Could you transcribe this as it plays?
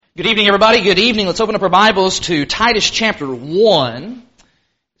Good evening, everybody. Good evening. Let's open up our Bibles to Titus chapter 1.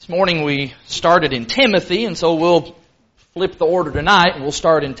 This morning we started in Timothy, and so we'll flip the order tonight, and we'll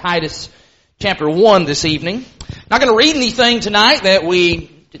start in Titus chapter 1 this evening. Not going to read anything tonight that we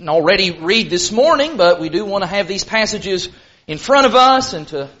didn't already read this morning, but we do want to have these passages in front of us and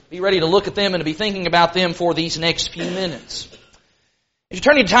to be ready to look at them and to be thinking about them for these next few minutes. As you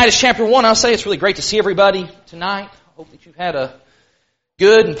turn to Titus chapter 1, I'll say it's really great to see everybody tonight. I hope that you've had a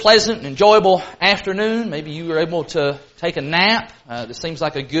good and pleasant and enjoyable afternoon. Maybe you were able to take a nap. This seems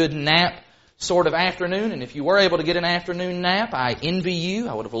like a good nap sort of afternoon. And if you were able to get an afternoon nap, I envy you.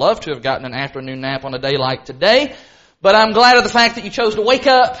 I would have loved to have gotten an afternoon nap on a day like today. But I'm glad of the fact that you chose to wake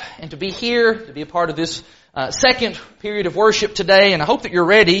up and to be here, to be a part of this second period of worship today. And I hope that you're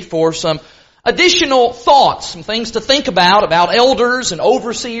ready for some additional thoughts, some things to think about elders and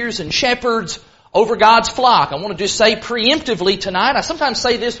overseers and shepherds over God's flock. I want to just say preemptively tonight, I sometimes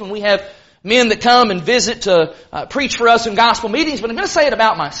say this when we have men that come and visit to preach for us in gospel meetings, but I'm going to say it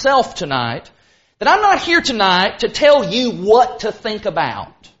about myself tonight, that I'm not here tonight to tell you what to think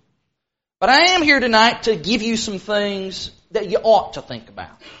about. But I am here tonight to give you some things that you ought to think about.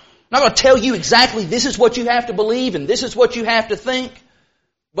 I'm not going to tell you exactly this is what you have to believe and this is what you have to think.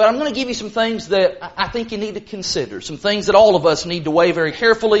 But I'm going to give you some things that I think you need to consider, some things that all of us need to weigh very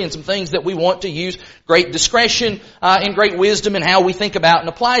carefully, and some things that we want to use great discretion and great wisdom in how we think about and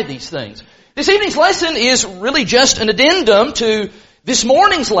apply these things. This evening's lesson is really just an addendum to this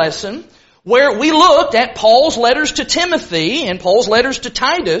morning's lesson, where we looked at Paul's letters to Timothy and Paul's letters to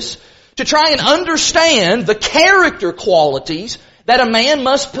Titus to try and understand the character qualities that a man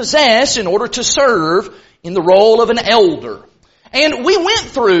must possess in order to serve in the role of an elder. And we went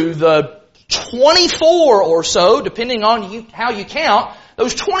through the 24 or so, depending on how you count,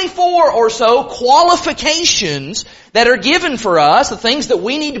 those 24 or so qualifications that are given for us, the things that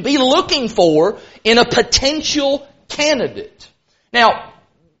we need to be looking for in a potential candidate. Now,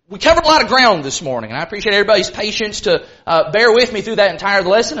 we covered a lot of ground this morning, and I appreciate everybody's patience to bear with me through that entire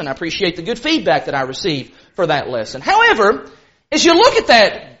lesson, and I appreciate the good feedback that I received for that lesson. However, as you look at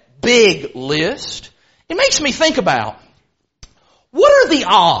that big list, it makes me think about, what are the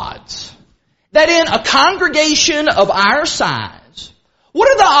odds that in a congregation of our size, what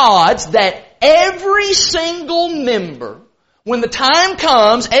are the odds that every single member, when the time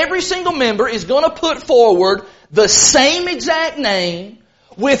comes, every single member is going to put forward the same exact name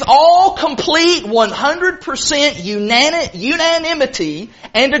with all complete 100% unanimity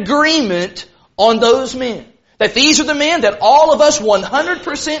and agreement on those men? That these are the men that all of us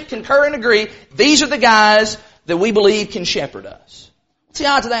 100% concur and agree, these are the guys that we believe can shepherd us. What's the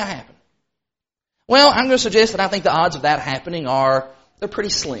odds of that happening? Well, I'm going to suggest that I think the odds of that happening they're pretty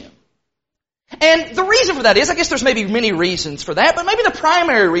slim. And the reason for that is, I guess there's maybe many reasons for that, but maybe the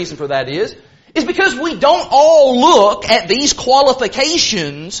primary reason for that is because we don't all look at these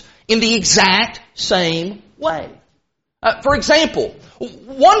qualifications in the exact same way. For example,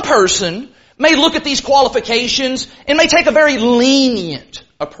 one person may look at these qualifications and may take a very lenient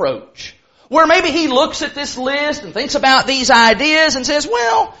approach, where maybe he looks at this list and thinks about these ideas and says,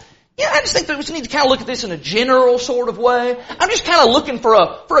 well, yeah, I just think that we need to kind of look at this in a general sort of way. I'm just kind of looking for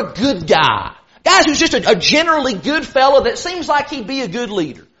a good guy. Guys who's just a generally good fellow that seems like he'd be a good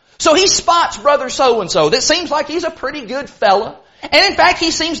leader. So he spots brother so-and-so that seems like he's a pretty good fella. And in fact,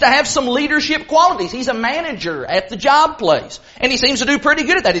 he seems to have some leadership qualities. He's a manager at the job place. And he seems to do pretty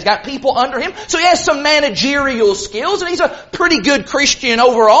good at that. He's got people under him. So he has some managerial skills, and he's a pretty good Christian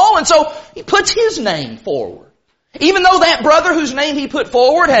overall. And so he puts his name forward. Even though that brother whose name he put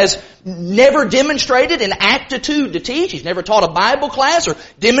forward has never demonstrated an aptitude to teach, he's never taught a Bible class or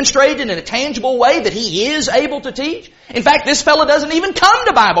demonstrated in a tangible way that he is able to teach. In fact, this fellow doesn't even come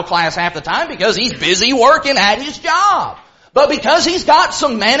to Bible class half the time because he's busy working at his job. But because he's got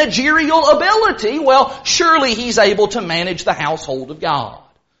some managerial ability, well, surely he's able to manage the household of God.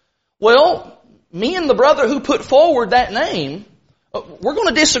 Well, me and the brother who put forward that name, we're going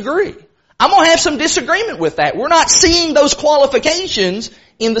to disagree. I'm going to have some disagreement with that. We're not seeing those qualifications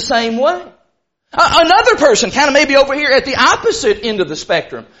in the same way. Another person, kind of maybe over here at the opposite end of the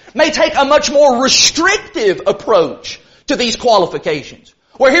spectrum, may take a much more restrictive approach to these qualifications.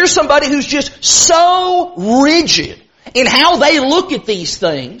 Where here's somebody who's just so rigid in how they look at these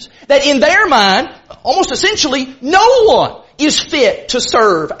things, that in their mind, almost essentially, no one is fit to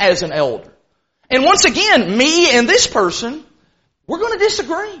serve as an elder. And once again, me and this person, we're going to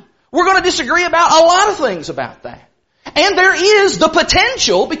disagree. We're going to disagree about a lot of things about that. And there is the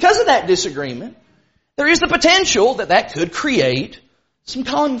potential, because of that disagreement, there is the potential that could create some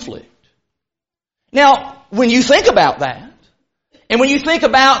conflict. Now, when you think about that, And when you think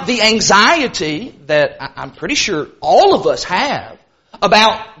about the anxiety that I'm pretty sure all of us have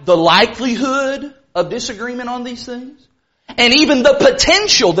about the likelihood of disagreement on these things, and even the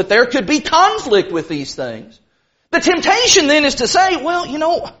potential that there could be conflict with these things, the temptation then is to say, well,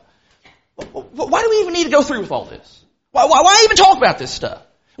 why do we even need to go through with all this? Why even talk about this stuff?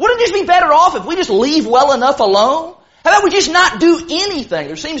 Wouldn't it just be better off if we just leave well enough alone? How about we just not do anything?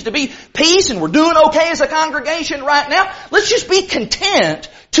 There seems to be peace and we're doing okay as a congregation right now. Let's just be content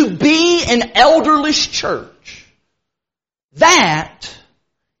to be an elderless church. That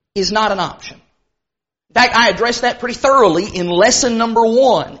is not an option. In fact, I addressed that pretty thoroughly in lesson number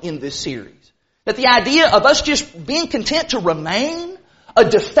 1 in this series. That the idea of us just being content to remain a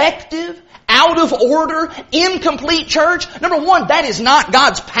defective, out of order, incomplete church, number 1, that is not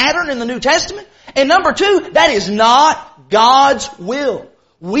God's pattern in the New Testament. And number 2, that is not God's will.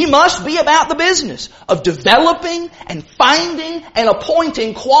 We must be about the business of developing and finding and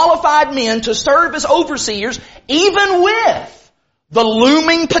appointing qualified men to serve as overseers, even with the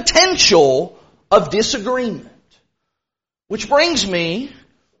looming potential of disagreement. Which brings me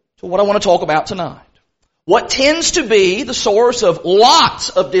to what I want to talk about tonight. What tends to be the source of lots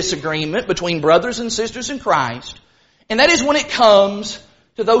of disagreement between brothers and sisters in Christ, and that is when it comes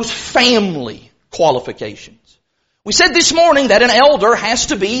to those family qualifications. We said this morning that an elder has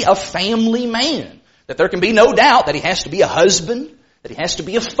to be a family man, that there can be no doubt that he has to be a husband, that he has to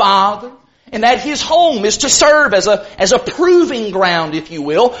be a father, and that his home is to serve as a proving ground, if you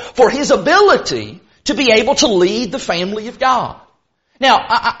will, for his ability to be able to lead the family of God. Now,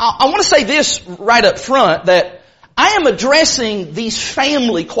 I want to say this right up front, that I am addressing these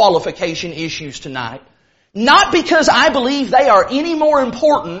family qualification issues tonight, not because I believe they are any more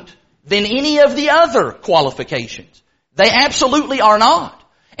important than any of the other qualifications. They absolutely are not.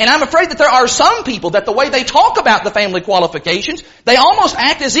 And I'm afraid that there are some people that the way they talk about the family qualifications, they almost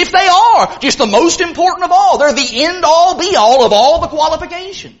act as if they are just the most important of all. They're the end-all, be-all of all the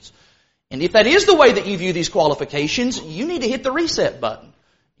qualifications. And if that is the way that you view these qualifications, you need to hit the reset button.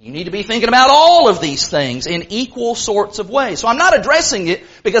 You need to be thinking about all of these things in equal sorts of ways. So I'm not addressing it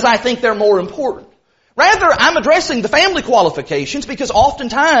because I think they're more important. Rather, I'm addressing the family qualifications because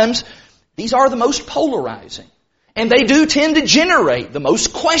oftentimes these are the most polarizing. And they do tend to generate the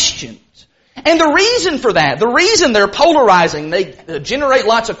most questions. And the reason for that, the reason they're polarizing, they generate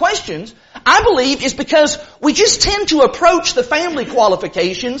lots of questions, I believe is because we just tend to approach the family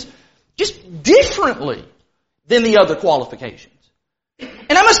qualifications just differently than the other qualifications.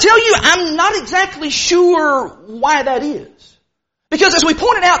 And I must tell you, I'm not exactly sure why that is. Because as we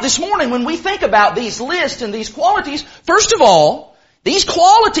pointed out this morning, when we think about these lists and these qualities, first of all, these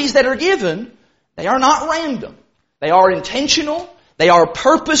qualities that are given, they are not random. They are intentional, they are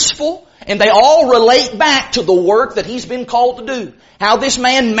purposeful, and they all relate back to the work that he's been called to do. How this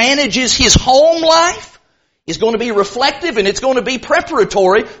man manages his home life is going to be reflective, and it's going to be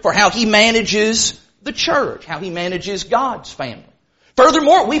preparatory for how he manages the church, how he manages God's family.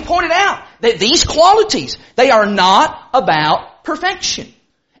 Furthermore, we pointed out that these qualities, they are not about perfection.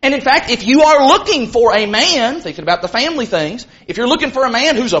 And in fact, if you are looking for a man, thinking about the family things, if you're looking for a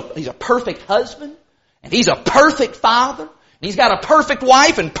man he's a perfect husband, and he's a perfect father, and he's got a perfect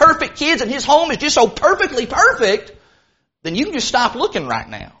wife and perfect kids, and his home is just so perfectly perfect, then you can just stop looking right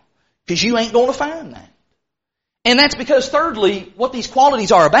now, because you ain't going to find that. And that's because, thirdly, what these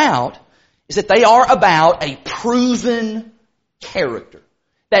qualities are about is that they are about a proven character.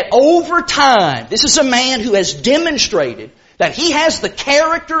 That over time, this is a man who has demonstrated that he has the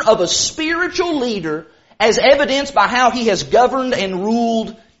character of a spiritual leader as evidenced by how he has governed and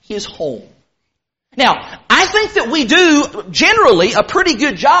ruled his home. Now, I think that we do generally a pretty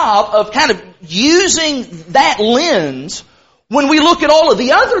good job of kind of using that lens when we look at all of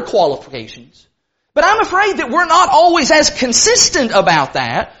the other qualifications. But I'm afraid that we're not always as consistent about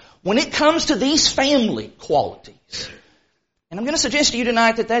that when it comes to these family qualities. And I'm going to suggest to you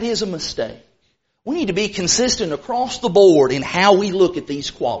tonight that that is a mistake. We need to be consistent across the board in how we look at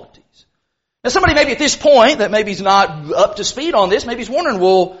these qualities. Now, somebody maybe at this point that maybe is not up to speed on this, maybe is wondering,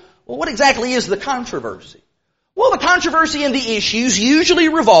 well, what exactly is the controversy? Well, the controversy and the issues usually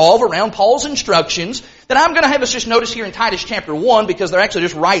revolve around Paul's instructions that I'm going to have us just notice here in Titus chapter 1 because they're actually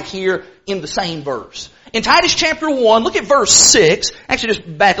just right here in the same verse. In Titus chapter 1, look at verse 6. Actually,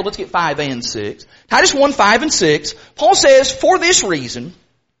 just back up. Let's get 5 and 6. Titus 1, 5 and 6. Paul says, "For this reason,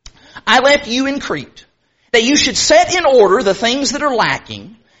 I left you in Crete, that you should set in order the things that are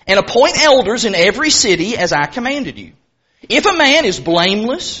lacking and appoint elders in every city as I commanded you. If a man is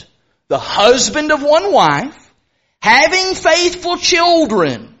blameless, the husband of one wife, having faithful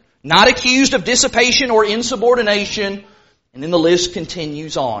children, not accused of dissipation or insubordination, And then the list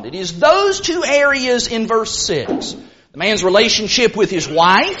continues on. It is those two areas in verse 6. The man's relationship with his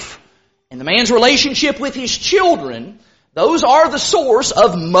wife and the man's relationship with his children. Those are the source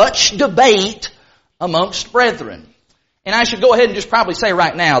of much debate amongst brethren. And I should go ahead and just probably say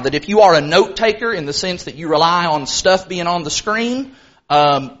right now that if you are a note taker in the sense that you rely on stuff being on the screen,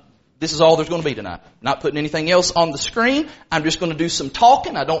 this is all there's going to be tonight. Not putting anything else on the screen. I'm just going to do some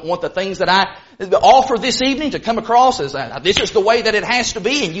talking. I don't want the things that I offer this evening to come across as this is the way that it has to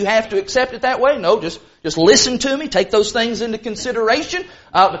be and you have to accept it that way. No, just listen to me. Take those things into consideration.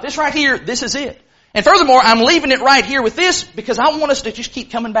 But this right here, this is it. And furthermore, I'm leaving it right here with this because I want us to just keep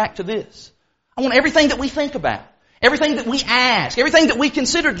coming back to this. I want everything that we think about, everything that we ask, everything that we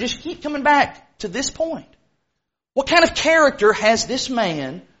consider, just keep coming back to this point. What kind of character has this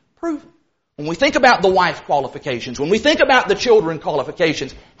man proven? When we think about the wife qualifications, when we think about the children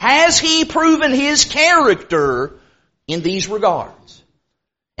qualifications, has he proven his character in these regards?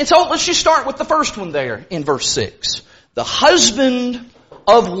 And so let's just start with the first one there in verse 6. The husband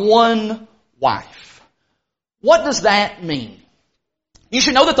of one wife. What does that mean? You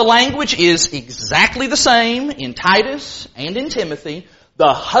should know that the language is exactly the same in Titus and in Timothy.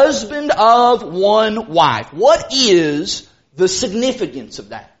 The husband of one wife. What is the significance of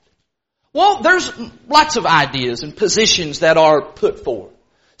that? Well, there's lots of ideas and positions that are put forward.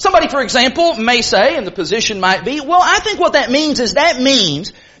 Somebody, for example, may say, and the position might be, well, I think what that means is that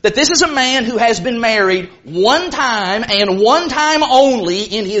this is a man who has been married one time and one time only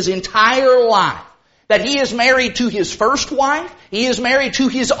in his entire life. That he is married to his first wife, he is married to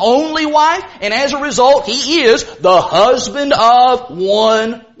his only wife, and as a result, he is the husband of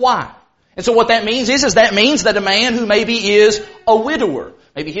one wife. And so what that means is that means that a man who maybe is a widower,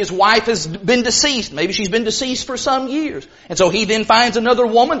 maybe his wife has been deceased, maybe she's been deceased for some years, and so he then finds another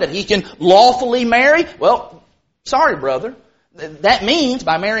woman that he can lawfully marry. Well, sorry brother, that means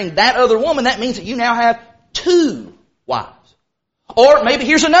by marrying that other woman, that means that you now have two wives. Or maybe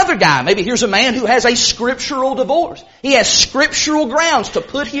here's another guy. Maybe here's a man who has a scriptural divorce. He has scriptural grounds to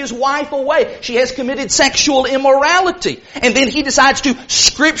put his wife away. She has committed sexual immorality. And then he decides to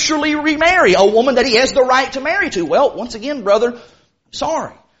scripturally remarry a woman that he has the right to marry to. Well, once again, brother, I'm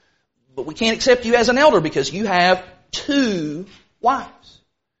sorry, but we can't accept you as an elder because you have two wives.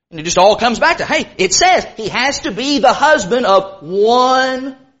 And it just all comes back to, hey, it says he has to be the husband of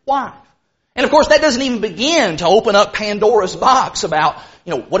one wife. And of course, that doesn't even begin to open up Pandora's box about,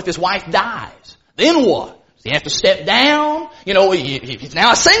 what if his wife dies? Then what? Does he have to step down? He's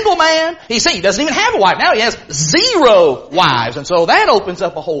now a single man. He doesn't even have a wife. Now he has 0 wives. And so that opens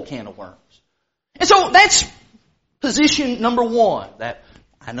up a whole can of worms. And so that's position number one that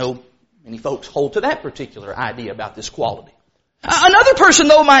I know many folks hold to that particular idea about this quality. Another person,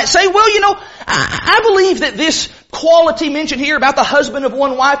 though, might say, well, I believe that this quality mentioned here about the husband of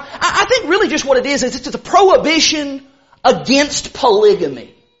one wife, I think really just what it is it's a prohibition against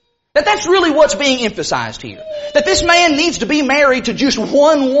polygamy. That's really what's being emphasized here. That this man needs to be married to just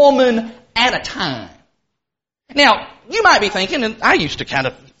one woman at a time. Now, you might be thinking, and I used to kind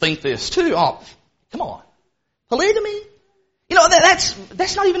of think this too, come on, polygamy?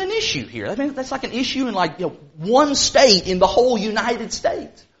 That's not even an issue here. I mean, that's like an issue in one state in the whole United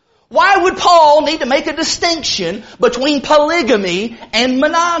States. Why would Paul need to make a distinction between polygamy and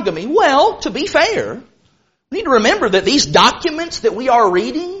monogamy? Well, to be fair, we need to remember that these documents that we are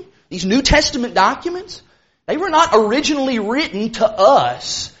reading, these New Testament documents, they were not originally written to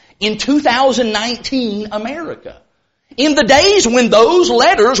us in 2019 America. In the days when those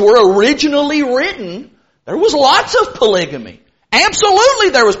letters were originally written, there was lots of polygamy. Absolutely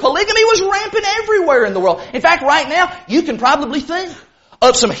there was. Polygamy was rampant everywhere in the world. In fact, right now, you can probably think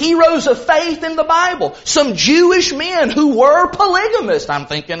of some heroes of faith in the Bible. Some Jewish men who were polygamists. I'm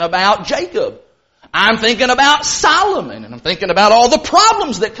thinking about Jacob. I'm thinking about Solomon. And I'm thinking about all the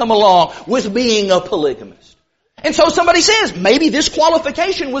problems that come along with being a polygamist. And so somebody says, maybe this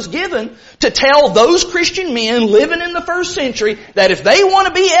qualification was given to tell those Christian men living in the first century that if they want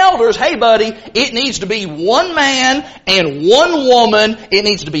to be elders, hey buddy, it needs to be one man and one woman. It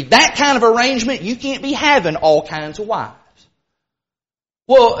needs to be that kind of arrangement. You can't be having all kinds of wives.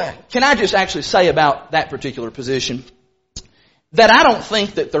 Well, can I just actually say about that particular position that I don't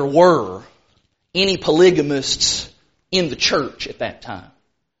think that there were any polygamists in the church at that time.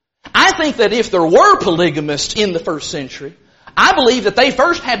 I think that if there were polygamists in the first century, I believe that they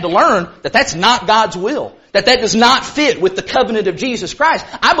first had to learn that that's not God's will, that does not fit with the covenant of Jesus Christ.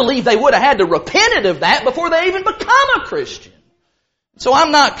 I believe they would have had to repent of that before they even become a Christian. So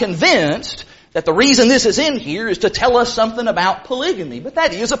I'm not convinced that the reason this is in here is to tell us something about polygamy, but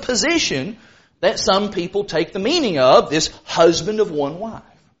that is a position that some people take the meaning of, this husband of one wife.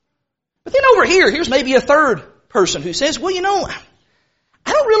 But then over here, here's maybe a third person who says, well,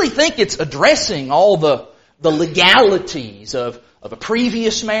 I don't really think it's addressing all the legalities of a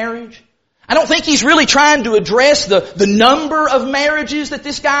previous marriage. I don't think he's really trying to address the number of marriages that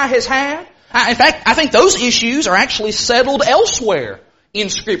this guy has had. In fact, I think those issues are actually settled elsewhere in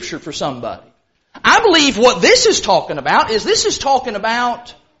Scripture for somebody. I believe what this is talking about is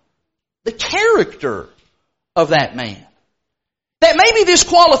the character of that man. That maybe this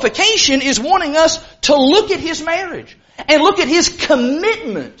qualification is wanting us to look at his marriage and look at his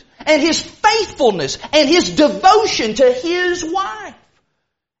commitment and his faithfulness and his devotion to his wife.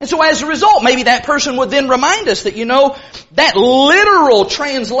 And so as a result, maybe that person would then remind us that, that literal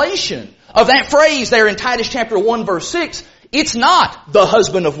translation of that phrase there in Titus chapter 1 verse 6, it's not the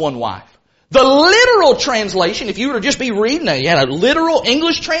husband of one wife. The literal translation, if you were to just be reading it, you had a literal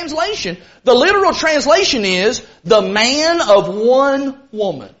English translation, the literal translation is the man of one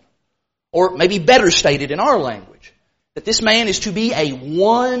woman. Or maybe better stated in our language, that this man is to be a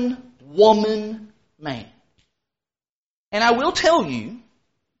one-woman man. And I will tell you,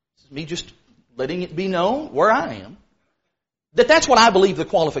 this is me just letting it be known where I am, that's what I believe the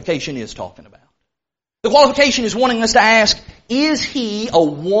qualification is talking about. The qualification is wanting us to ask, is he a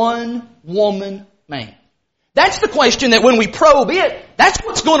one-woman man? That's the question that when we probe it, that's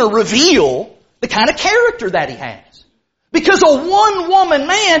what's going to reveal the kind of character that he has. Because a one-woman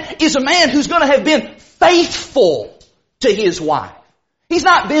man is a man who's going to have been faithful to his wife. He's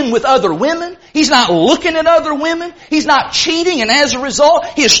not been with other women. He's not looking at other women. He's not cheating, and as a result,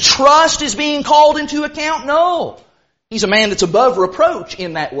 his trust is being called into account. No. He's a man that's above reproach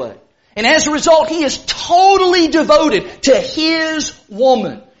in that way. And as a result, he is totally devoted to his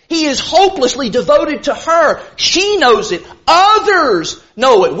woman. He is hopelessly devoted to her. She knows it. Others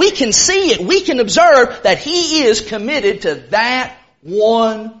know it. We can see it. We can observe that he is committed to that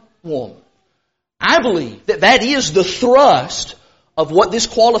one woman. I believe that is the thrust of what this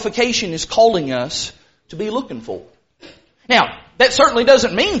qualification is calling us to be looking for. Now, that certainly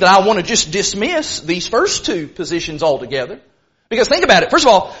doesn't mean that I want to just dismiss these first two positions altogether. Because think about it. First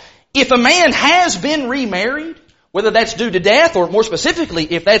of all, if a man has been remarried, whether that's due to death or more specifically,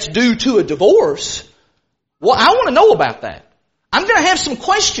 if that's due to a divorce, well, I want to know about that. I'm going to have some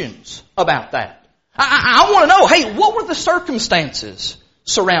questions about that. I want to know, hey, what were the circumstances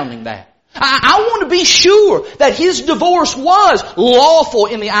surrounding that? I want to be sure that his divorce was lawful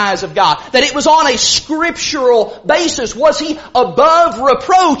in the eyes of God, that it was on a scriptural basis. Was he above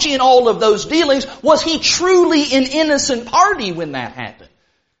reproach in all of those dealings? Was he truly an innocent party when that happened?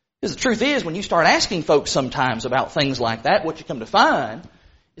 Because the truth is, when you start asking folks sometimes about things like that, what you come to find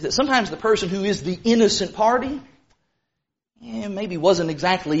is that sometimes the person who is the innocent party maybe wasn't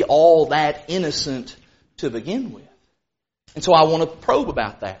exactly all that innocent to begin with. And so I want to probe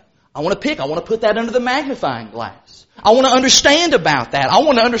about that. I want to put that under the magnifying glass. I want to understand about that. I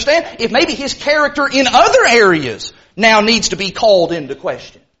want to understand if maybe his character in other areas now needs to be called into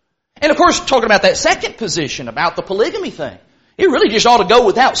question. And of course, talking about that second position, about the polygamy thing, it really just ought to go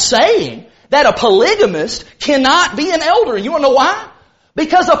without saying that a polygamist cannot be an elder. You want to know why?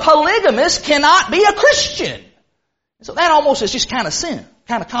 Because a polygamist cannot be a Christian. So that almost is just kind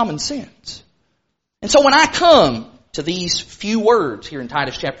of common sense. And so when I come to these few words here in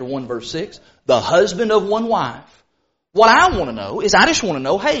Titus chapter 1 verse 6, the husband of one wife, what I want to know is I just want to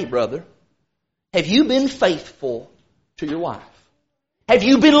know, hey brother, have you been faithful to your wife? Have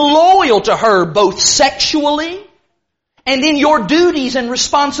you been loyal to her both sexually and in your duties and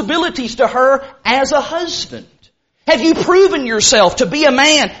responsibilities to her as a husband? Have you proven yourself to be a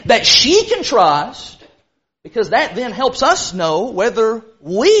man that she can trust? Because that then helps us know whether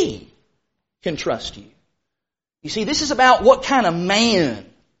we can trust you. You see, this is about what kind of man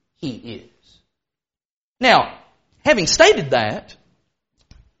he is. Now, having stated that,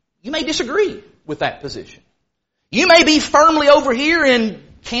 you may disagree with that position. You may be firmly over here in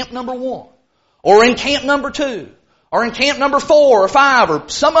camp number 1, or in camp number 2, or in camp number 4 or 5, or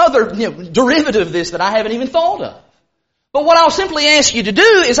some other derivative of this that I haven't even thought of. But what I'll simply ask you to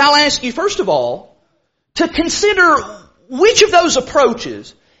do is I'll ask you, first of all, to consider which of those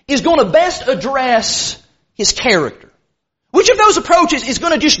approaches is going to best address his character. Which of those approaches is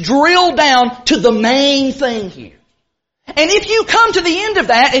going to just drill down to the main thing here? And if you come to the end of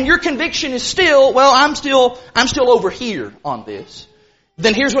that and your conviction is still, well, I'm still over here on this,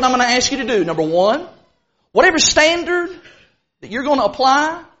 then here's what I'm going to ask you to do. Number 1, whatever standard that you're going to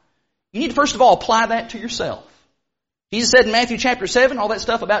apply, you need to first of all apply that to yourself. Jesus said in Matthew chapter 7, all that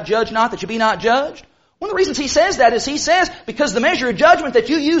stuff about judge not that you be not judged. One of the reasons he says that is he says because the measure of judgment that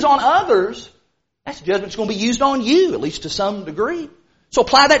you use on others that's a judgment that's going to be used on you, at least to some degree. So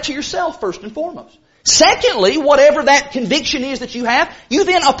apply that to yourself first and foremost. Secondly, whatever that conviction is that you have, you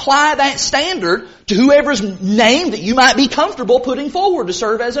then apply that standard to whoever's name that you might be comfortable putting forward to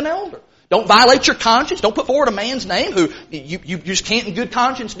serve as an elder. Don't violate your conscience. Don't put forward a man's name who you just can't in good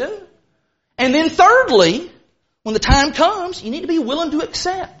conscience do. And then thirdly, when the time comes, you need to be willing to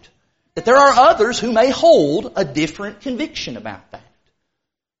accept that there are others who may hold a different conviction about that.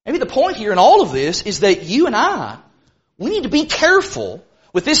 Maybe the point here in all of this is that you and I, we need to be careful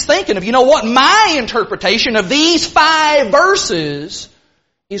with this thinking of, you know what, my interpretation of these 5 verses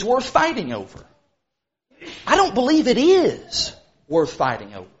is worth fighting over. I don't believe it is worth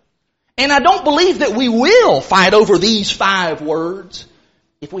fighting over. And I don't believe that we will fight over these 5 words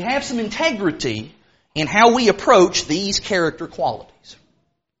if we have some integrity in how we approach these character qualities.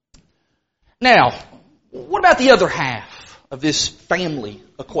 Now, what about the other half of this family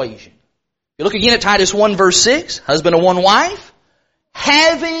equation? You look again at Titus 1 verse 6, husband and one wife,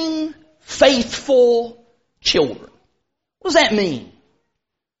 having faithful children. What does that mean?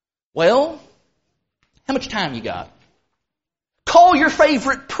 Well, how much time you got? Call your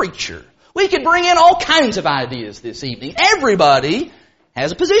favorite preacher. We could bring in all kinds of ideas this evening. Everybody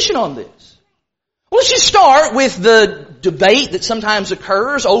has a position on this. Well, let's just start with the debate that sometimes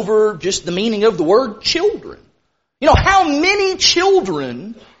occurs over just the meaning of the word children. You know, how many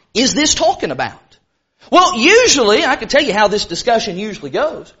children is this talking about? Well, usually, I can tell you how this discussion usually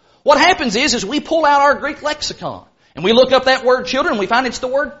goes. What happens is we pull out our Greek lexicon and we look up that word children and we find it's the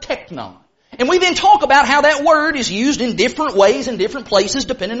word teknon. And we then talk about how that word is used in different ways in different places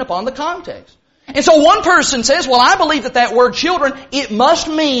depending upon the context. And so one person says, well, I believe that word children, it must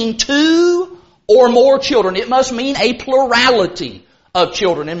mean 2 or more children. It must mean a plurality of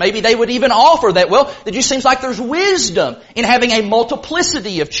children. And maybe they would even offer that, well, it just seems like there's wisdom in having a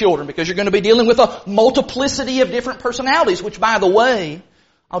multiplicity of children because you're going to be dealing with a multiplicity of different personalities, which, by the way,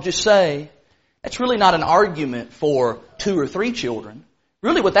 I'll just say, that's really not an argument for 2 or 3 children.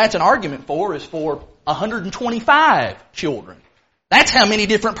 Really what that's an argument for is for 125 children. That's how many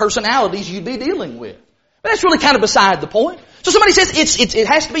different personalities you'd be dealing with. But that's really kind of beside the point. So somebody says it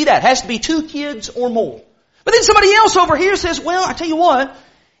has to be that. It has to be 2 kids or more. But then somebody else over here says, well, I tell you what,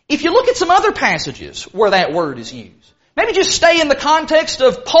 if you look at some other passages where that word is used, maybe just stay in the context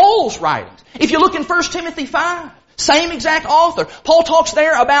of Paul's writings. If you look in 1 Timothy 5, same exact author. Paul talks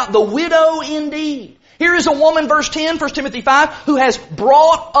there about the widow indeed. Here is a woman, verse 10, 1 Timothy 5, who has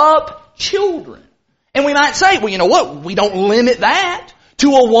brought up children. And we might say, well, you know what? We don't limit that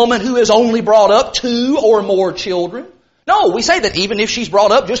to a woman who has only brought up 2 or more children. No, we say that even if she's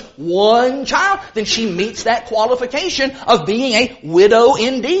brought up just 1 child, then she meets that qualification of being a widow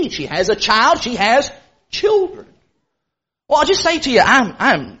indeed. She has a child, she has children. Well, I'll just say to you,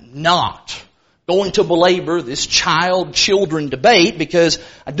 I'm not going to belabor this child-children debate because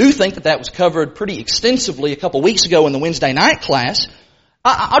I do think that was covered pretty extensively a couple weeks ago in the Wednesday night class.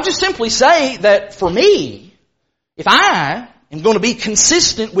 I'll just simply say that for me, if I am going to be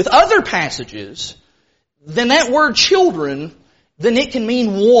consistent with other passages, then that word children, then it can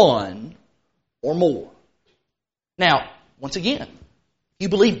mean 1 or more. Now, once again, if you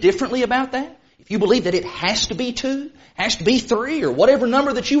believe differently about that, if you believe that it has to be 2, has to be 3, or whatever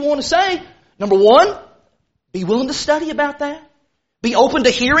number that you want to say, number 1, be willing to study about that. Be open to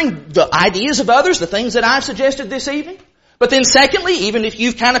hearing the ideas of others, the things that I've suggested this evening. But then secondly, even if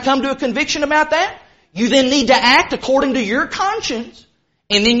you've kind of come to a conviction about that, you then need to act according to your conscience.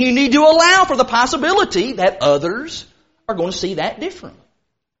 And then you need to allow for the possibility that others are going to see that differently.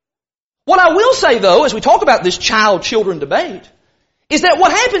 What I will say, though, as we talk about this child-children debate, is that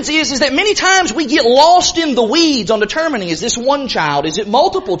what happens is that many times we get lost in the weeds on determining, is this 1 child, is it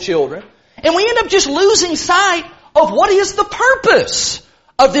multiple children? And we end up just losing sight of what is the purpose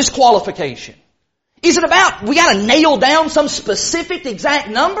of this qualification. Is it about we got to nail down some specific exact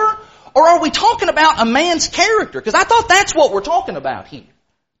number? Or are we talking about a man's character? Because I thought that's what we're talking about here.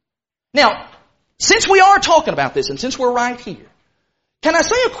 Now, since we are talking about this and since we're right here, can I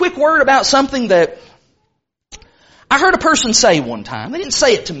say a quick word about something that I heard a person say one time? They didn't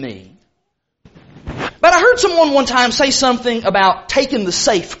say it to me. But I heard someone one time say something about taking the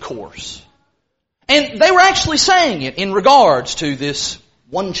safe course. And they were actually saying it in regards to this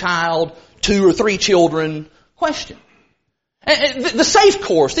 1 child, 2 or 3 children question. The safe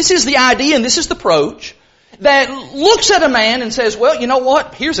course, this is the idea and this is the approach that looks at a man and says, well, you know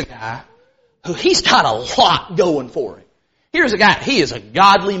what? Here's a guy who he's got a lot going for him. Here's a guy, he is a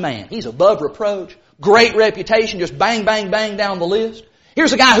godly man. He's above reproach, great reputation, just bang, bang, bang down the list.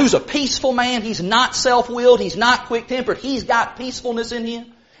 Here's a guy who's a peaceful man. He's not self-willed. He's not quick-tempered. He's got peacefulness in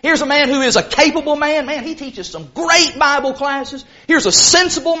him. Here's a man who is a capable man. Man, he teaches some great Bible classes. Here's a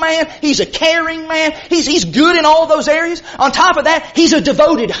sensible man. He's a caring man. He's good in all those areas. On top of that, he's a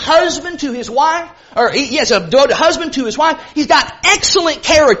devoted husband to his wife. A devoted husband to his wife. He's got excellent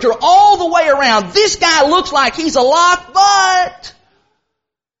character all the way around. This guy looks like he's a lock, but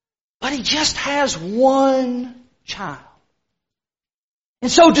he just has one child.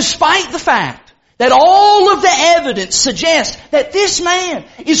 And so despite the fact that all of the evidence suggests that this man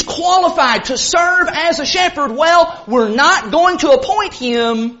is qualified to serve as a shepherd, well, we're not going to appoint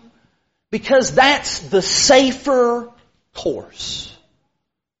him because that's the safer course.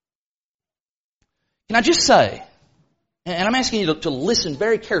 Can I just say, and I'm asking you to listen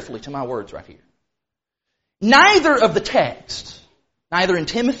very carefully to my words right here. Neither of the texts, neither in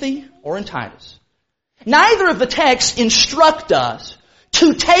Timothy or in Titus, neither of the texts instruct us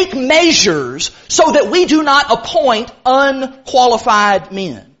to take measures so that we do not appoint unqualified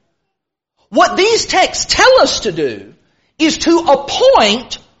men. What these texts tell us to do is to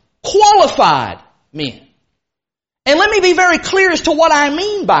appoint qualified men. And let me be very clear as to what I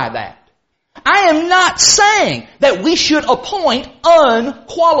mean by that. I am not saying that we should appoint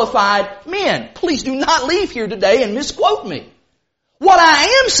unqualified men. Please do not leave here today and misquote me. What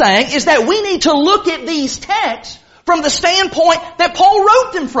I am saying is that we need to look at these texts from the standpoint that Paul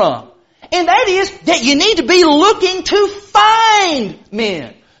wrote them from. And that is that you need to be looking to find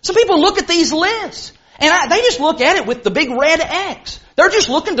men. Some people look at these lists and they just look at it with the big red X. They're just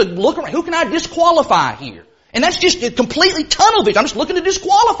looking to look around. Who can I disqualify here? And that's just a completely tunnel vision. I'm just looking to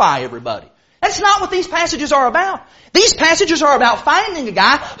disqualify everybody. That's not what these passages are about. These passages are about finding a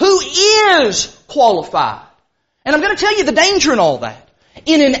guy who is qualified. And I'm going to tell you the danger in all that.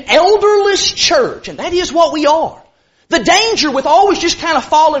 In an elderless church, and that is what we are, the danger with always just kind of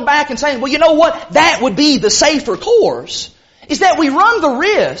falling back and saying, well, you know what, that would be the safer course, is that we run the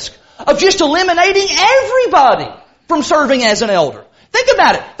risk of just eliminating everybody from serving as an elder. Think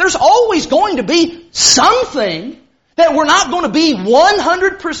about it. There's always going to be something that we're not going to be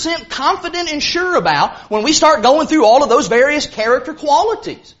 100% confident and sure about when we start going through all of those various character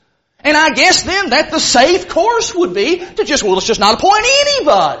qualities. And I guess then that the safe course would be to let's just not appoint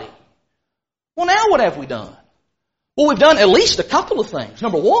anybody. Well, now what have we done? Well, we've done at least a couple of things.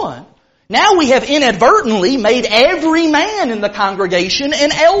 Number one, now we have inadvertently made every man in the congregation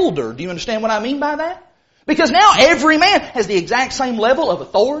an elder. Do you understand what I mean by that? Because now every man has the exact same level of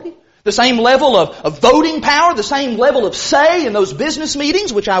authority, the same level of voting power, the same level of say in those business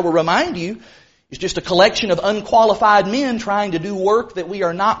meetings, which I will remind you is just a collection of unqualified men trying to do work that we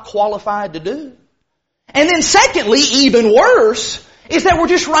are not qualified to do. And then secondly, even worse, is that we're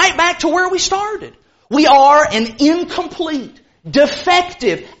just right back to where we started. We are an incomplete,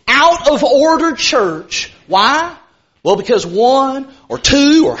 defective, out of order church. Why? Well, because one or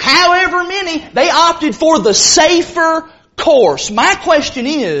two or however many, they opted for the safer course. My question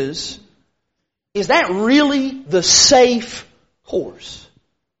is that really the safe course?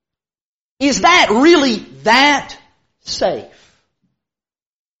 Is that really that safe?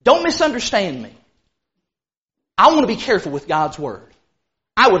 Don't misunderstand me. I want to be careful with God's Word.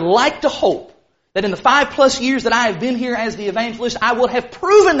 I would like to hope that in the 5+ years that I have been here as the evangelist, I will have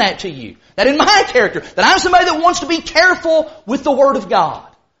proven that to you. That in my character, that I'm somebody that wants to be careful with the Word of God.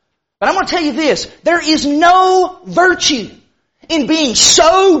 But I'm going to tell you this, there is no virtue in being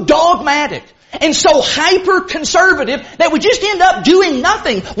so dogmatic and so hyper-conservative that we just end up doing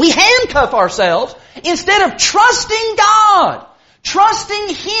nothing. We handcuff ourselves instead of trusting God,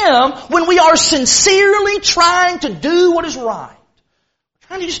 trusting Him when we are sincerely trying to do what is right.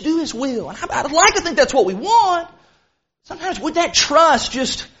 Trying to just do His will. And I'd like to think that's what we want. Sometimes with that trust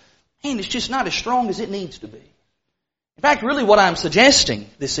it's just not as strong as it needs to be. In fact, really what I'm suggesting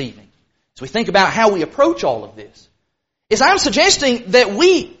this evening, as we think about how we approach all of this, is I'm suggesting that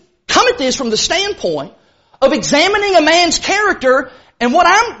we come at this from the standpoint of examining a man's character, and what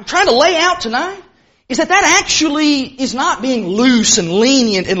I'm trying to lay out tonight is that actually is not being loose and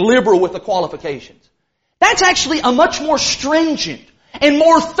lenient and liberal with the qualifications. That's actually a much more stringent and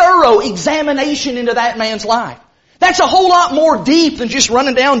more thorough examination into that man's life. That's a whole lot more deep than just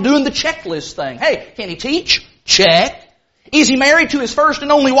running down doing the checklist thing. Hey, can he teach? Check. Is he married to his first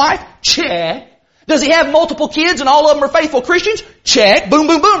and only wife? Check. Does he have multiple kids and all of them are faithful Christians? Check. Boom,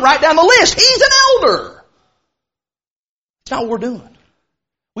 boom, boom, right down the list. He's an elder. That's not what we're doing.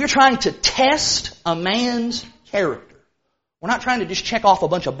 We're trying to test a man's character. We're not trying to just check off a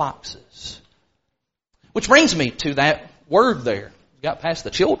bunch of boxes. Which brings me to that word there. We got past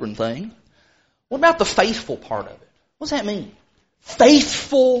the children thing. What about the faithful part of it? What does that mean?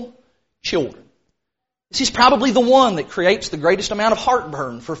 Faithful children. This is probably the one that creates the greatest amount of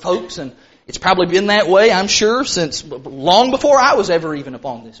heartburn for folks, and it's probably been that way, I'm sure, since long before I was ever even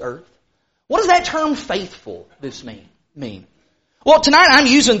upon this earth. What does that term faithful mean? Well, tonight I'm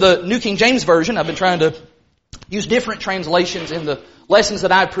using the New King James Version. I've been trying to use different translations in the lessons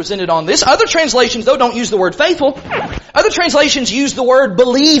that I've presented on this. Other translations, though, don't use the word faithful. Other translations use the word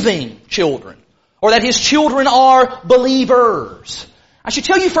believing children, or that His children are believers. I should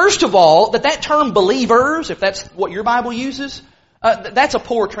tell you, first of all, that term believers, if that's what your Bible uses, that's a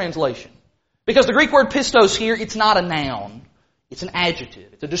poor translation. Because the Greek word pistos here, it's not a noun. It's an adjective.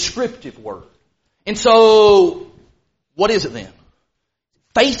 It's a descriptive word. And so, what is it then?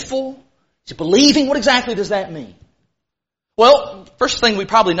 Faithful? Is it believing? What exactly does that mean? Well, first thing we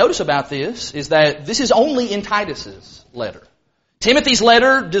probably notice about this is that this is only in Titus's letter. Timothy's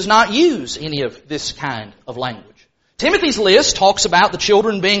letter does not use any of this kind of language. Timothy's list talks about the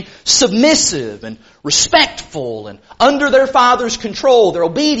children being submissive and respectful and under their father's control. They're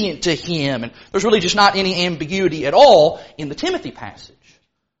obedient to him. And there's really just not any ambiguity at all in the Timothy passage.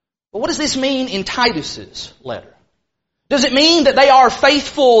 But what does this mean in Titus's letter? Does it mean that they are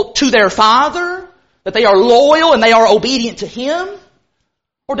faithful to their father? That they are loyal and they are obedient to him?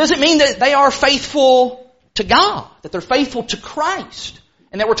 Or does it mean that they are faithful to God? That they're faithful to Christ?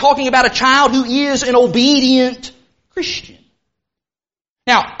 And that we're talking about a child who is an obedient Christian.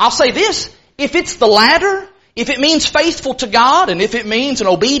 Now, I'll say this, if it's the latter, if it means faithful to God and if it means an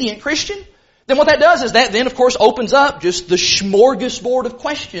obedient Christian, then what that does is that then, of course, opens up just the smorgasbord of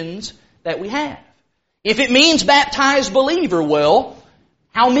questions that we have. If it means baptized believer, well,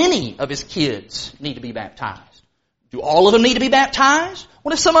 how many of his kids need to be baptized? Do all of them need to be baptized?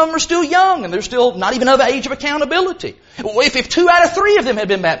 What if some of them are still young and they're still not even of the age of accountability? If 2 out of 3 of them had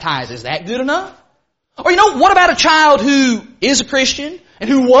been baptized, is that good enough? Or what about a child who is a Christian and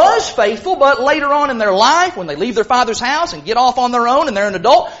who was faithful, but later on in their life, when they leave their father's house and get off on their own and they're an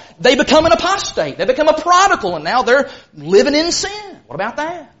adult, they become an apostate. They become a prodigal and now they're living in sin. What about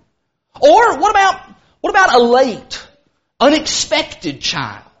that? Or what about a late, unexpected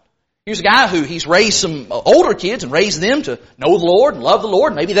child? Here's a guy who he's raised some older kids and raised them to know the Lord and love the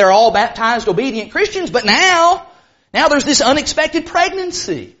Lord. Maybe they're all baptized, obedient Christians, but now there's this unexpected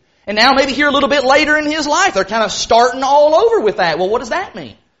pregnancy. And now maybe here a little bit later in his life, they're kind of starting all over with that. Well, what does that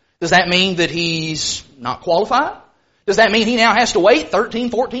mean? Does that mean that he's not qualified? Does that mean he now has to wait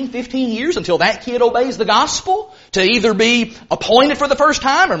 13, 14, 15 years until that kid obeys the gospel to either be appointed for the first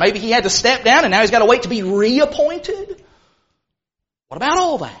time, or maybe he had to step down and now he's got to wait to be reappointed? What about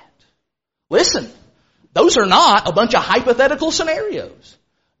all that? Listen, those are not a bunch of hypothetical scenarios.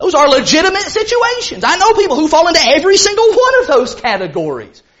 Those are legitimate situations. I know people who fall into every single one of those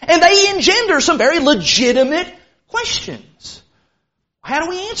categories. And they engender some very legitimate questions. How do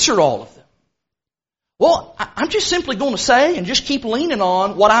we answer all of them? Well, I'm just simply going to say and just keep leaning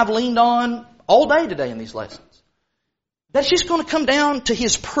on what I've leaned on all day today in these lessons. That's just going to come down to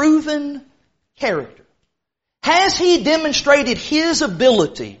his proven character. Has he demonstrated his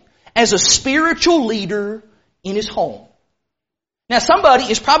ability as a spiritual leader in his home? Now, somebody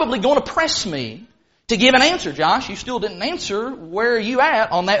is probably going to press me to give an answer. Josh, you still didn't answer. Where are you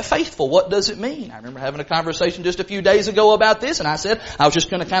at on that faithful? What does it mean? I remember having a conversation just a few days ago about this, and I said I was just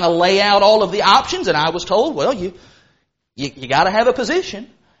going to kind of lay out all of the options, and I was told, well, you got to have a position.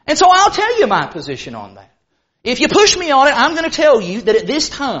 And so I'll tell you my position on that. If you push me on it, I'm going to tell you that at this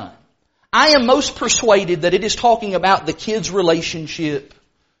time, I am most persuaded that it is talking about the kid's relationship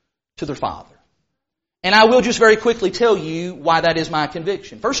to their father. And I will just very quickly tell you why that is my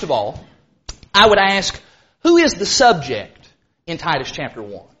conviction. First of all, I would ask, who is the subject in Titus chapter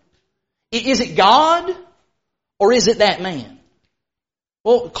 1? Is it God or is it that man?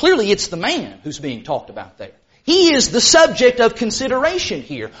 Well, clearly it's the man who's being talked about there. He is the subject of consideration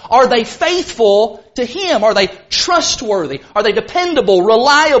here. Are they faithful to him? Are they trustworthy? Are they dependable,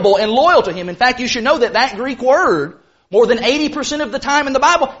 reliable, and loyal to him? In fact, you should know that Greek word, more than 80% of the time in the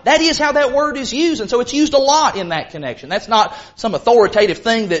Bible, that is how that word is used. And so it's used a lot in that connection. That's not some authoritative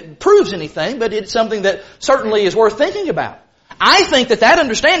thing that proves anything, but it's something that certainly is worth thinking about. I think that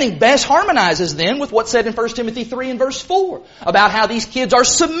understanding best harmonizes then with what's said in 1 Timothy 3 and verse 4 about how these kids are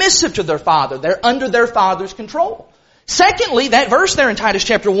submissive to their father. They're under their father's control. Secondly, that verse there in Titus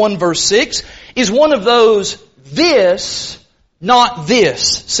chapter 1 verse 6 is one of those this, not this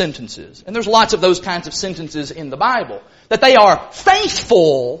sentences. And there's lots of those kinds of sentences in the Bible. That they are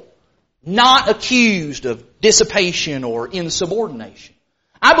faithful, not accused of dissipation or insubordination.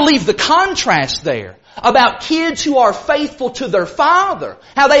 I believe the contrast there about kids who are faithful to their father,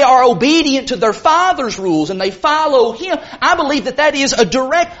 how they are obedient to their father's rules and they follow him, I believe that is a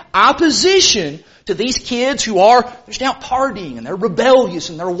direct opposition to these kids who are just out partying and they're rebellious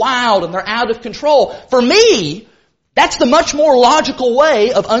and they're wild and they're out of control. For me, that's the much more logical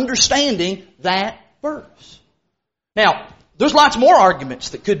way of understanding that verse. Now, there's lots more arguments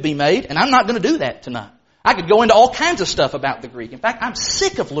that could be made, and I'm not going to do that tonight. I could go into all kinds of stuff about the Greek. In fact, I'm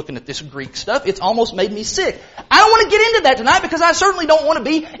sick of looking at this Greek stuff. It's almost made me sick. I don't want to get into that tonight because I certainly don't want to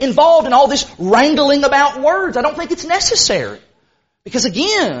be involved in all this wrangling about words. I don't think it's necessary. Because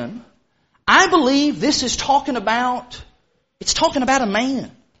again, I believe this is talking about a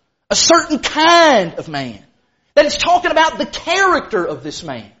man. A certain kind of man. That it's talking about the character of this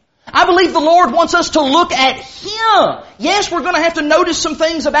man. I believe the Lord wants us to look at Him. Yes, we're going to have to notice some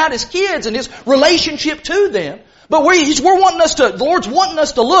things about His kids and His relationship to them. But the Lord's wanting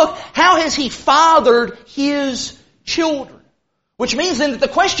us to look, how has He fathered His children? Which means then that the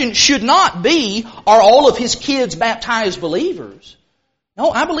question should not be, are all of His kids baptized believers?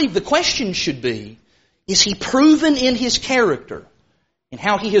 No, I believe the question should be, is He proven in His character in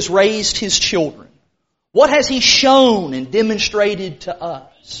how He has raised His children? What has He shown and demonstrated to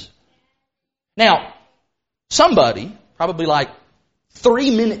us? Now, somebody, probably like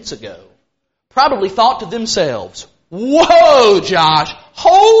 3 minutes ago, probably thought to themselves, whoa, Josh,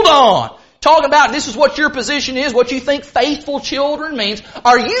 hold on. Talking about this is what your position is, what you think faithful children means.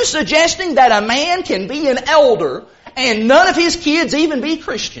 Are you suggesting that a man can be an elder and none of his kids even be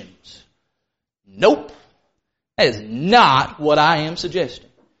Christians? Nope. That is not what I am suggesting.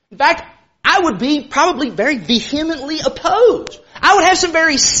 In fact, I would be probably very vehemently opposed. I would have some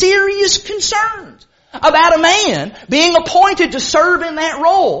very serious concerns about a man being appointed to serve in that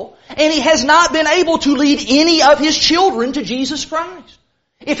role, and he has not been able to lead any of his children to Jesus Christ.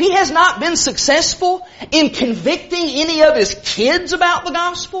 If he has not been successful in convicting any of his kids about the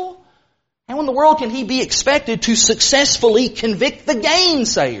gospel, how in the world can he be expected to successfully convict the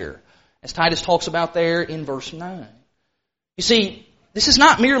gainsayer? As Titus talks about there in verse 9. You see, this is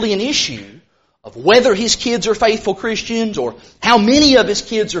not merely an issue of whether his kids are faithful Christians or how many of his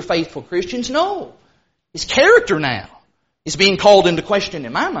kids are faithful Christians. No. His character now is being called into question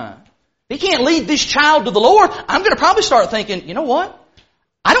in my mind. If he can't lead this child to the Lord, I'm going to probably start thinking, you know what?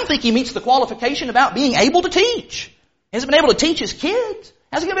 I don't think he meets the qualification about being able to teach. He hasn't been able to teach his kids.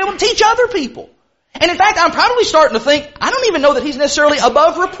 How's he going to be able to teach other people? And in fact, I'm probably starting to think, I don't even know that he's necessarily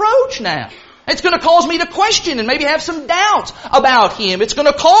above reproach now. It's going to cause me to question and maybe have some doubts about him. It's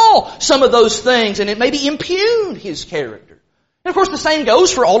going to call some of those things and it maybe impugn his character. And of course the same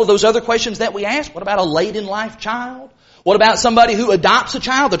goes for all of those other questions that we ask. What about a late in life child? What about somebody who adopts a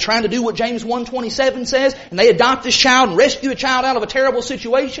child? They're trying to do what James 1:27 says, and they adopt this child and rescue a child out of a terrible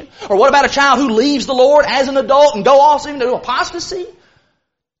situation. Or what about a child who leaves the Lord as an adult and go off into apostasy?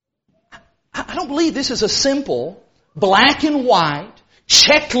 I don't believe this is a simple, black and white,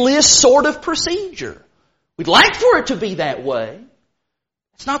 checklist sort of procedure. We'd like for it to be that way.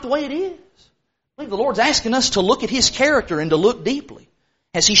 It's not the way it is. I believe the Lord's asking us to look at His character and to look deeply.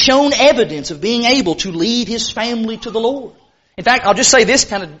 Has He shown evidence of being able to lead His family to the Lord? In fact, I'll just say this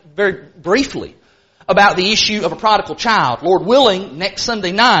kind of very briefly about the issue of a prodigal child. Lord willing, next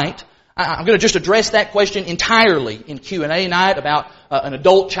Sunday night, I'm going to just address that question entirely in Q&A night about an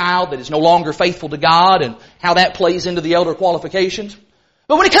adult child that is no longer faithful to God and how that plays into the elder qualifications.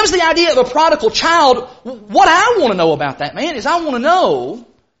 But when it comes to the idea of a prodigal child, what I want to know about that man is I want to know,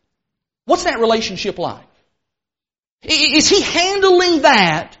 what's that relationship like? Is he handling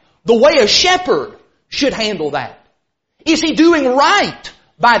that the way a shepherd should handle that? Is he doing right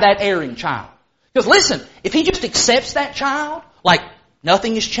by that erring child? Because listen, if he just accepts that child, like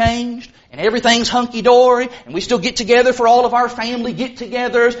nothing has changed, and everything's hunky-dory, and we still get together for all of our family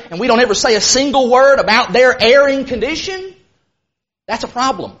get-togethers, and we don't ever say a single word about their erring condition, that's a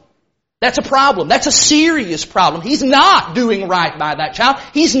problem. That's a problem. That's a serious problem. He's not doing right by that child.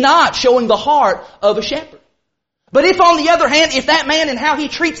 He's not showing the heart of a shepherd. But if, on the other hand, if that man and how he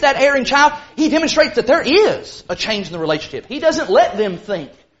treats that erring child, he demonstrates that there is a change in the relationship. He doesn't let them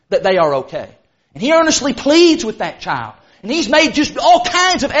think that they are okay. And he earnestly pleads with that child. And he's made just all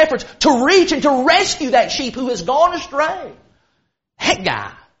kinds of efforts to reach and to rescue that sheep who has gone astray.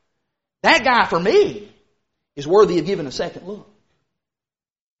 That guy for me is worthy of giving a second look.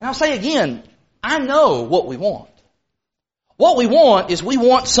 And I'll say again, I know what we want. What we want is we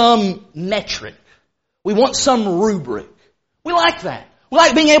want some metric. We want some rubric. We like that. We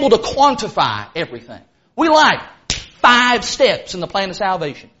like being able to quantify everything. We like 5 steps in the plan of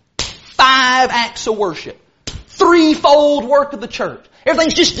salvation. 5 acts of worship. 3-fold work of the church.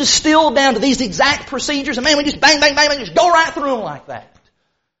 Everything's just distilled down to these exact procedures, and man, we just bang, bang, bang, bang, just go right through them like that.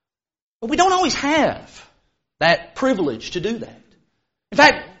 But we don't always have that privilege to do that. In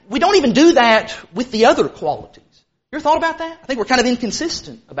fact, we don't even do that with the other qualities. You ever thought about that? I think we're kind of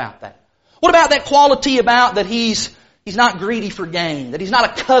inconsistent about that. What about that quality about that he's not greedy for gain, that he's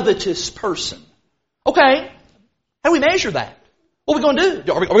not a covetous person? Okay, how do we measure that? What are we going to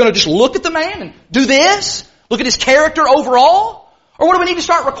do? Are we going to just look at the man and do this? Look at his character overall? Or what do we need to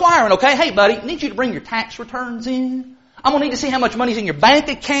start requiring? Okay, hey buddy, I need you to bring your tax returns in. I'm going to need to see how much money's in your bank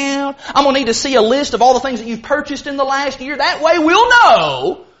account. I'm going to need to see a list of all the things that you've purchased in the last year. That way we'll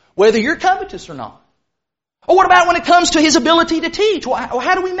know whether you're covetous or not. Or what about when it comes to his ability to teach? Well,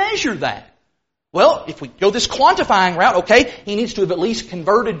 how do we measure that? Well, if we go this quantifying route, okay, he needs to have at least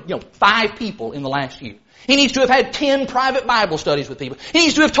converted, 5 people in the last year. He needs to have had 10 private Bible studies with people. He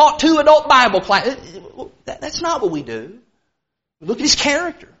needs to have taught 2 adult Bible classes. That's not what we do. We look at his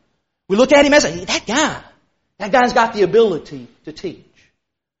character. We look at him as that guy's got the ability to teach.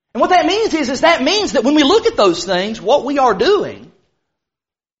 And what that means is that means that when we look at those things, what we are doing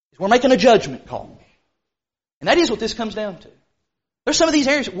is we're making a judgment call. And that is what this comes down to. There's some of these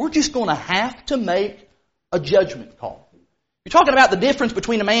areas we're just going to have to make a judgment call. You're talking about the difference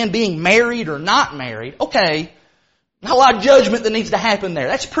between a man being married or not married. Okay, not a lot of judgment that needs to happen there.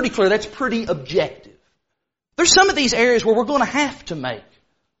 That's pretty clear. That's pretty objective. There's some of these areas where we're going to have to make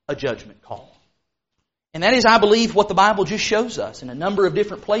a judgment call. And that is, I believe, what the Bible just shows us in a number of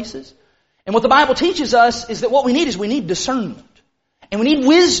different places. And what the Bible teaches us is that what we need discernment. And we need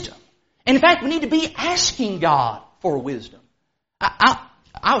wisdom. And in fact, we need to be asking God for wisdom.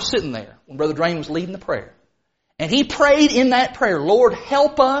 I was sitting there when Brother Drain was leading the prayer. And he prayed in that prayer, Lord,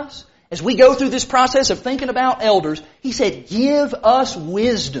 help us as we go through this process of thinking about elders. He said, give us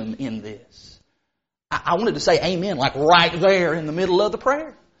wisdom in this. I wanted to say amen, like right there in the middle of the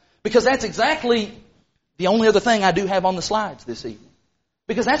prayer. Because that's exactly the only other thing I do have on the slides this evening.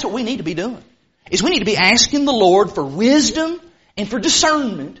 Because that's what we need to be doing. Is we need to be asking the Lord for wisdom and for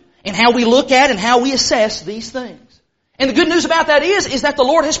discernment in how we look at and how we assess these things. And the good news about that is that the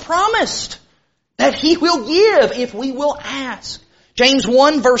Lord has promised that He will give if we will ask. James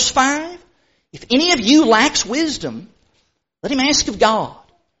 1 verse 5, if any of you lacks wisdom, let him ask of God,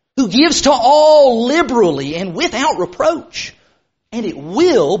 who gives to all liberally and without reproach, and it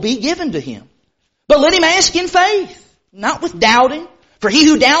will be given to him. But let him ask in faith, not with doubting. For he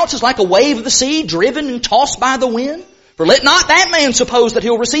who doubts is like a wave of the sea, driven and tossed by the wind. For let not that man suppose that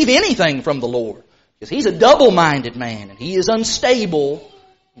he'll receive anything from the Lord, because he's a double-minded man, and he is unstable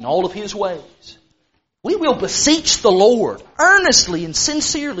in all of his ways. We will beseech the Lord earnestly and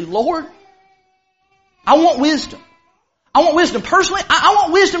sincerely, Lord, I want wisdom. I want wisdom personally. I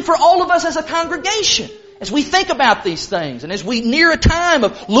want wisdom for all of us as a congregation. As we think about these things and as we near a time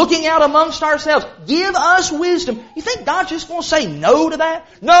of looking out amongst ourselves, give us wisdom. You think God's just going to say no to that?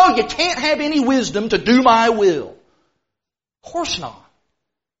 No, you can't have any wisdom to do my will. Of course not.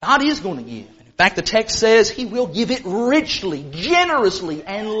 God is going to give. And in fact, the text says He will give it richly, generously,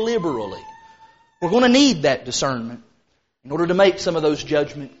 and liberally. We're going to need that discernment in order to make some of those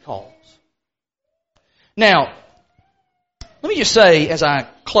judgment calls. Now, let me just say as I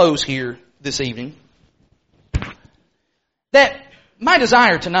close here this evening, that my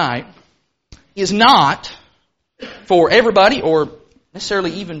desire tonight is not for everybody or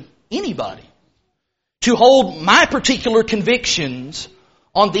necessarily even anybody to hold my particular convictions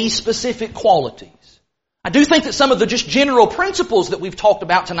on these specific qualities. I do think that some of the just general principles that we've talked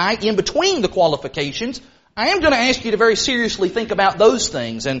about tonight in between the qualifications, I am going to ask you to very seriously think about those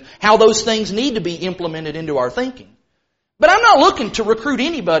things and how those things need to be implemented into our thinking. But I'm not looking to recruit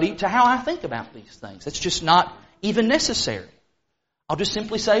anybody to how I think about these things. It's just not even necessary. I'll just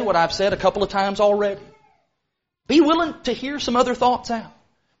simply say what I've said a couple of times already. Be willing to hear some other thoughts out.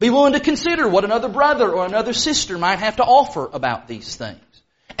 Be willing to consider what another brother or another sister might have to offer about these things.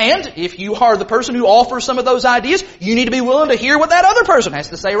 And if you are the person who offers some of those ideas, you need to be willing to hear what that other person has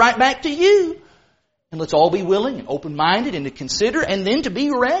to say right back to you. And let's all be willing and open-minded and to consider and then to be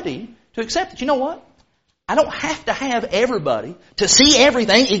ready to accept that, you know what? I don't have to have everybody to see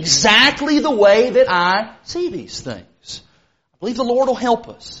everything exactly the way that I see these things. I believe the Lord will help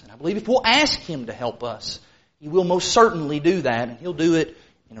us. And I believe if we'll ask Him to help us, He will most certainly do that. And He'll do it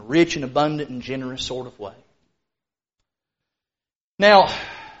in a rich and abundant and generous sort of way. Now,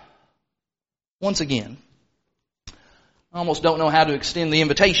 once again, I almost don't know how to extend the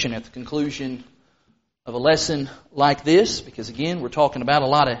invitation at the conclusion of a lesson like this, because again, we're talking about a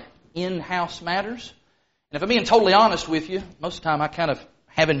lot of in-house matters. And if I'm being totally honest with you, most of the time I kind of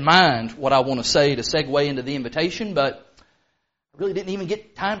have in mind what I want to say to segue into the invitation, but I really didn't even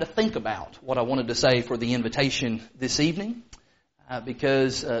get time to think about what I wanted to say for the invitation this evening,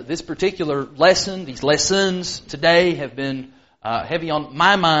 because this particular lesson, these lessons today have been heavy on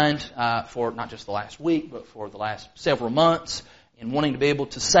my mind for not just the last week, but for the last several months, in wanting to be able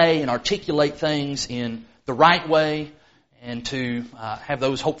to say and articulate things in the right way and to have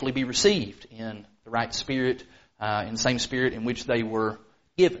those hopefully be received in the right spirit, in the same spirit in which they were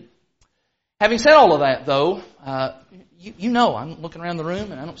given. Having said all of that, though, you know, I'm looking around the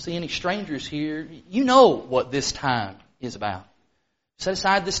room and I don't see any strangers here. You know what this time is about. Set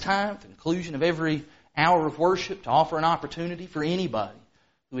aside this time at the conclusion of every hour of worship to offer an opportunity for anybody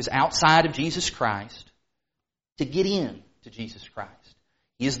who is outside of Jesus Christ to get in to Jesus Christ.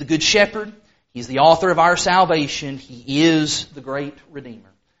 He is the Good Shepherd. He is the author of our salvation. He is the great Redeemer.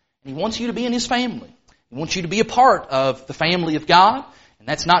 And He wants you to be in His family. He wants you to be a part of the family of God. And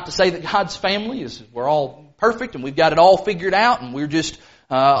that's not to say that God's family is, we're all perfect and we've got it all figured out and we're just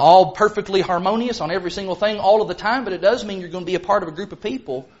all perfectly harmonious on every single thing all of the time, but it does mean you're going to be a part of a group of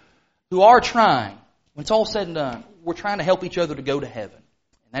people who are trying, when it's all said and done, we're trying to help each other to go to heaven.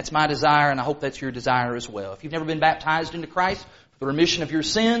 And that's my desire, and I hope that's your desire as well. If you've never been baptized into Christ for the remission of your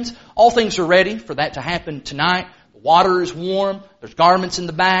sins, all things are ready for that to happen tonight. The water is warm. There's garments in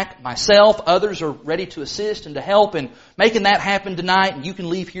the back. Myself, others are ready to assist and to help in making that happen tonight, and you can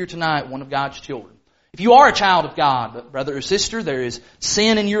leave here tonight one of God's children. If you are a child of God, but brother or sister, there is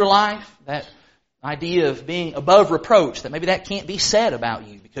sin in your life, that idea of being above reproach, that maybe that can't be said about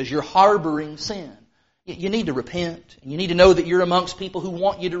you because you're harboring sin. You need to repent, and you need to know that you're amongst people who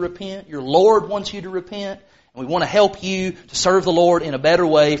want you to repent. Your Lord wants you to repent, and we want to help you to serve the Lord in a better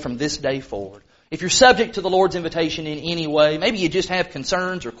way from this day forward. If you're subject to the Lord's invitation in any way, maybe you just have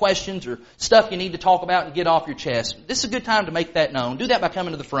concerns or questions or stuff you need to talk about and get off your chest, this is a good time to make that known. Do that by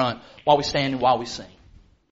coming to the front while we stand and while we sing.